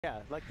Yeah,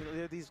 like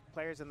these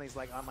players in these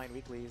like online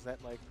weeklies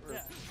that like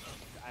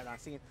I've not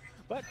seen.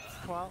 But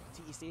Kamaal,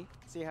 TEC,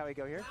 see how we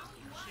go here.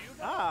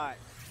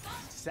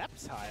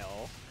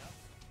 Sceptile.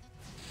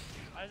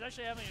 I was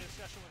actually having a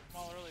discussion with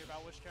Kamaal earlier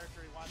about which character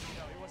he wanted to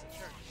go. He wasn't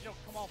sure. You know,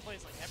 Kamaal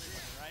plays like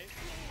everybody, right?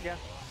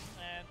 Yeah.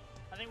 And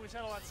I think we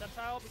settled on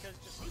Sceptile because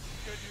just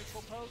good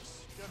neutral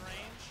pokes, good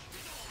range.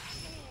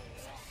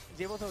 He's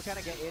able to kind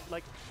of get it,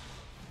 like,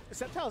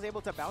 Sceptile is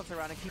able to bounce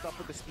around and keep up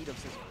with the speed of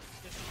Scizor.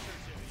 This is true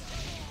too,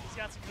 yeah. He's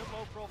got some good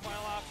low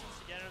profile options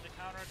to get into the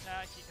counter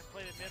attack. He can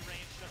play the mid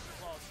range just as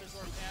well as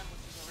Scizor can,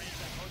 which is a range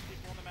that most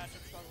people in the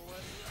matchup struggle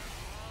with.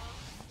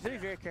 You have to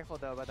be very careful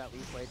though about that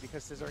lead play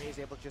because Scizor is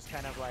able to just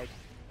kind of like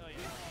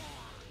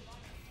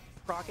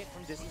proc it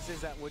from distances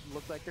that would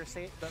look like they're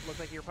safe, that look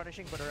like you're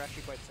punishing, but are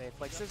actually quite safe.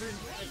 Like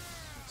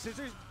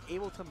Scizor's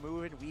able to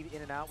move and weave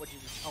in and out, which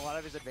is a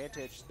lot of his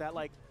advantage. That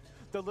like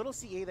the little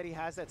CA that he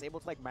has that's able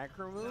to like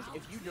micro move,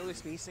 if you know the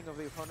spacing of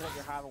the opponent that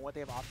you have and what they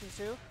have options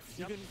to,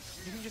 you can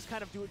just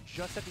kind of do it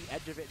just at the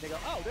edge of it and they go,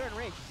 oh, they're in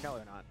range. No,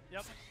 they're not.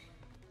 Yep.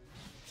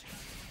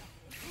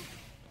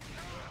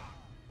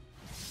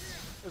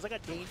 It's like a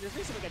danger, it's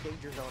basically like a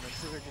danger zone, and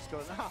Scizor just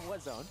goes, ah,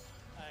 what zone?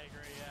 I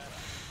agree, yeah.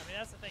 I mean,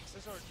 that's the thing,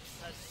 Scizor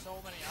has so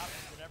many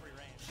options at every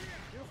range.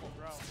 Beautiful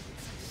throw.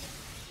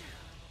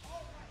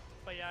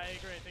 But yeah, I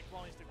agree. I think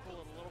Kamaal needs to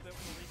cool it a little bit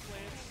with the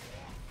Euclase.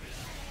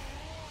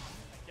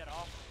 Get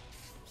off.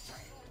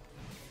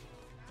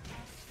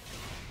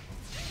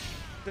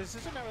 Does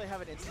Scizor not really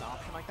have an instant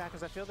option like that?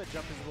 Because I feel the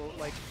jump is a little,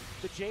 like,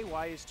 the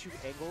JY is too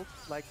angled.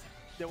 Like,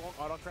 they won't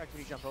auto-correct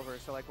when you jump over.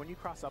 So, like, when you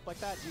cross up like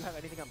that, do you have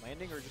anything on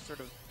landing or just sort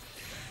of...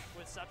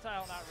 With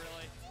Sceptile, not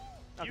really.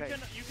 Okay.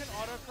 You can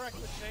auto-correct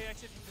with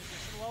JX if you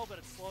position well, but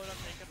it's slow enough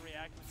they can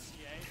react with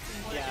CA.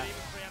 Or they Yeah. can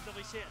even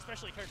preemptively CA,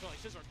 especially a character like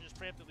Scizor can just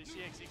preemptively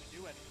CA because he can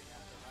do anything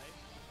after, right?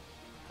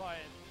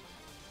 But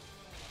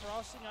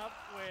crossing up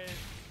with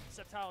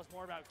Sceptile is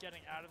more about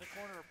getting out of the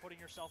corner or putting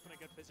yourself in a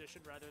good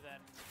position rather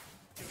than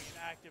doing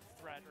an active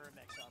threat or a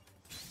mix-up.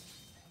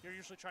 You're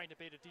usually trying to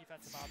bait a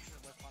defensive option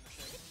with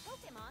punishing.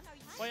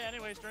 But yeah,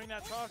 anyways, during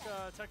that talk,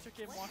 TEC took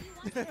game 1.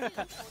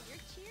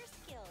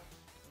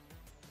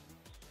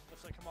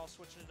 Looks like Kamaal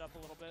switching it up a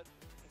little bit.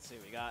 Let's see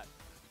what we got.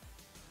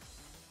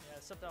 Yeah,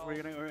 Sceptile.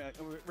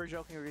 We're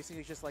joking, we're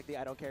basically just like the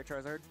I don't care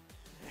Charizard.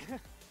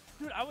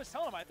 Dude, I was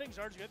telling him I think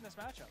Zard's good in this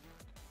matchup.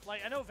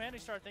 Like, I know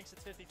Vandy Star thinks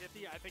it's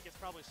 50-50. I think it's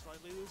probably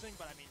slightly losing,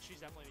 but I mean, she's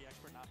definitely the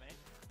expert, not me.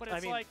 But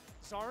it's like,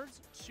 Zard's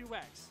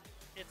 2x.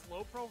 It's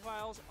low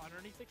profiles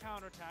underneath the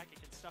counterattack. It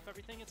can stuff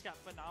everything. It's got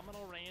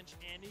phenomenal range,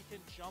 and he can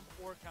jump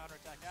or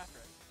counterattack after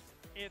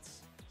it.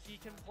 He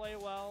can play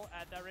well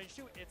at that range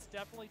too. It's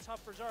definitely tough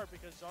for Zard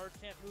because Zard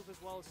can't move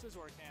as well as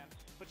Scizor can,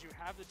 but you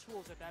have the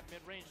tools at that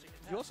mid-range to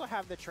contest. You also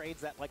have the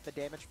trades that like the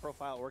damage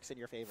profile works in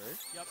your favor.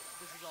 Yep,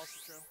 this is also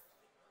true.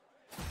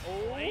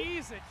 Oh,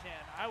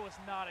 Blaziken, I was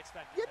not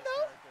expecting this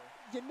character.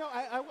 You know,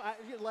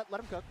 let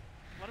him cook.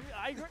 Let him.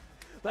 I agree.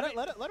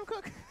 Let him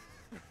cook.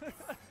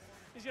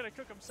 He's gonna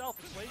cook himself.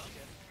 It's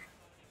Blaziken.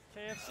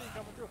 KFC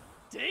coming through.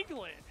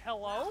 Diglett,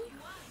 hello.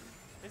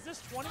 Is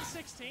this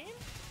 2016?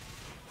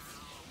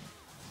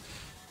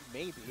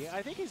 Maybe.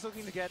 I think he's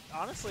looking to get.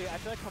 Honestly, I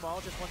feel like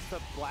Kamaal just wants to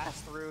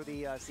blast through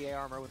the CA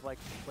armor with like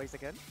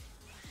Blaziken.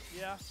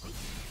 Yeah.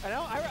 I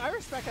know. I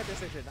respect that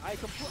decision.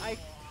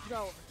 You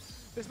know,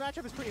 this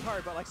matchup is pretty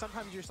hard, but like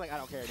sometimes you're just like, I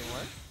don't care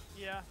anymore.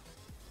 Yeah.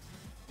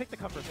 Pick the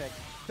comfort pick.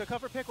 The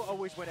comfort pick will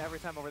always win every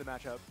time over the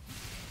matchup.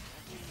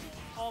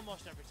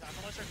 Almost every time,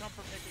 unless your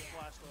comfort pick is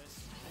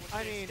Blastoise.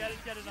 I mean,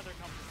 get another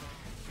comfort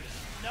pick.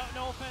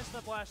 No offense to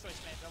the Blastoise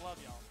fans. I love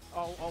y'all.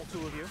 All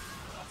two of you.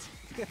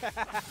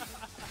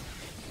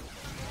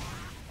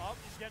 Oh,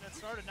 he's getting it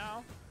started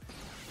now.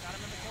 Got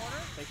him in the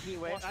corner. Like he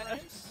wait.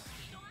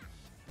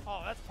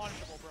 Oh, that's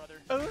punishable, brother.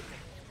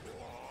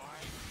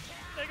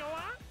 They go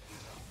on.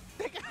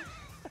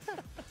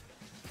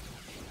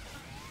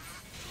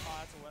 Oh,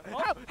 that's a win.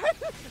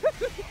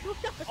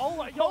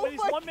 Oh, yo, he's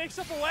one makes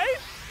up away?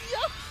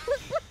 Yeah,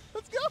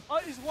 let's go. Oh,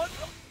 he's one.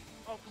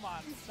 Oh, come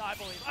on. No, I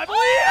believe.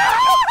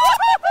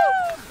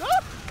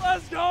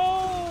 Let's go.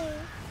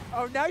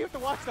 Oh, now you have to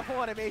watch the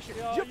whole animation.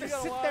 Yo, you have to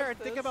sit there and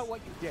think about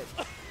what you did.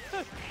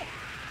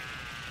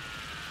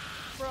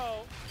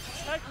 Bro,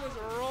 TEC was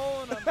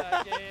rolling on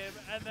that game,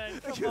 and then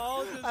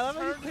Kamaal just I love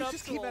how turned it up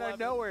just to came 11. out of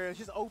nowhere and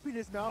just opened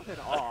his mouth in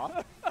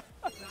awe.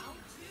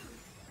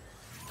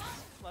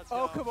 Let's go.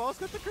 Oh, Kamaal's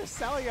got the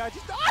Cresselia.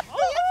 Just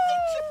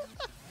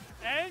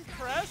and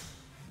Crest.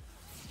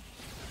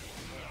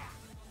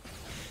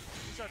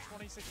 These are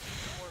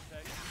 2016 war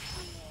picks.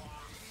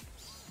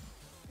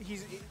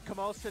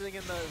 Kamal's sitting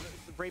in the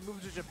Brave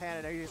Moves of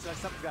Japan, and he's like,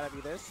 something's got to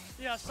be this.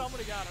 Yeah,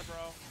 somebody got it,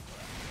 bro.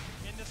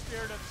 In the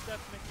spirit of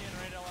Steph Mickey and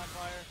Raidel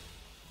Empire.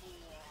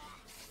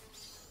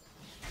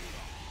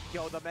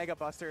 Yo, the Mega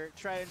Buster.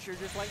 Trench, you're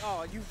just like,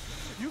 oh,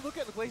 you look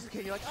at the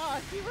Blaziken, you're like, ah,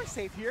 oh, we're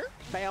safe here.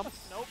 Bam.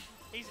 Nope.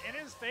 He's in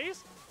his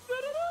face.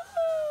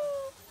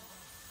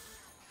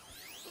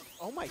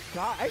 Oh my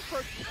god, I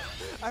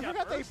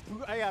forgot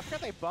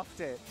they buffed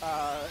it.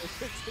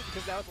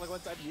 Because that was like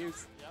one time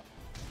use. Yep.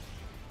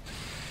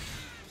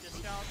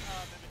 discount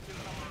Mimikyu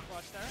coming in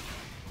clutch there.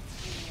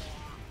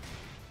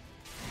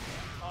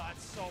 Oh,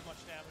 that's so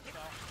much damage though.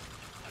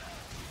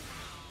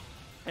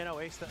 And I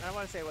want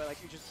to say, well,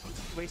 like, you're just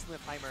wasting the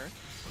timer.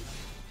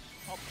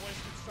 Oh,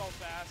 Blaziken so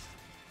fast.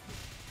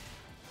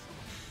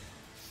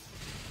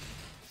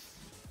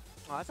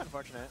 Oh, that's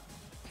unfortunate.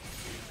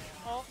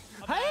 Oh,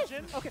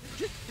 imagine. Hey! Okay,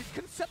 just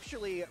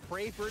conceptually,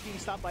 Brave Bird being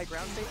stopped by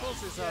ground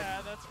staples is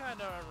yeah, that's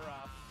kind of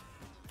rough.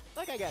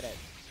 like, I get it,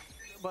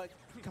 but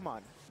come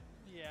on.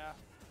 Yeah.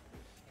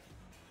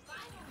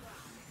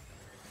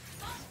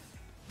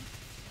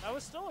 That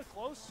was still a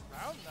close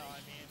round, though.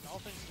 I mean, all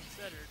things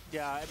considered.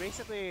 Yeah,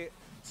 basically,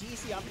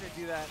 TEC opting to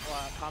do that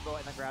combo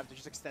and then grab to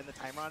just extend the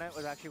timer on it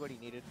was actually what he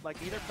needed.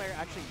 Like, neither player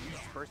actually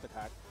used burst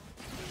attack.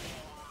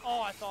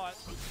 Oh, I believe.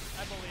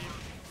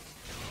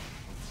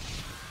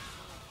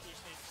 You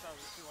just need to start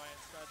with 2Y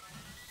instead.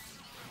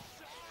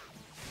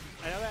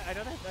 I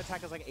know that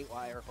attack is like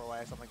 8Y or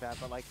 4Y or something like that,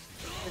 but like,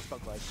 it's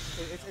bug buzz.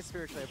 It's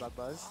spiritually a bug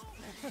buzz.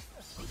 That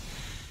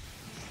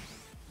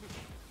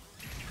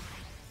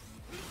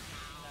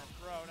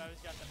throw, now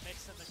he's got the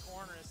mix in the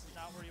corner. This is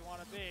not where you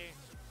want to be.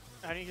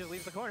 And he just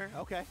leaves the corner.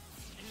 Okay.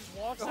 He just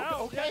walks out.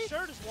 Okay. Yeah,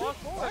 sure, just walk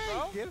forward,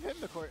 bro. Give him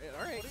the corner.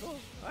 All right, cool.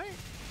 All right.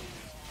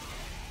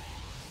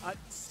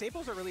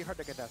 Staples are really hard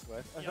to contest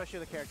with, especially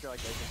the character like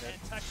Blaziken.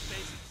 And tech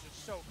spaces are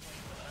so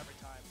clean with him every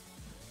time.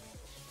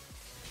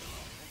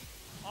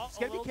 It's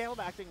going to be Kamaal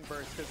acting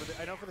burst, because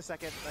I know for the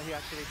second that he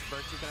activates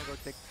burst, he's going to go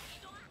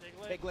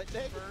Piglet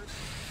dig. Burst.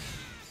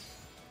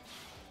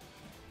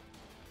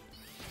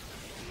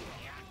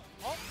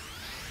 Oh.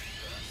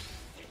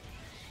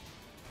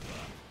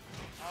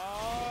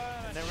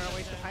 And then we're going to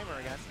waste the timer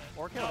again.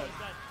 Or kill him. He's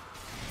dead.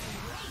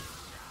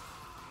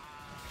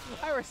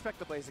 I respect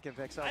the Blaziken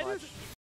pick so much.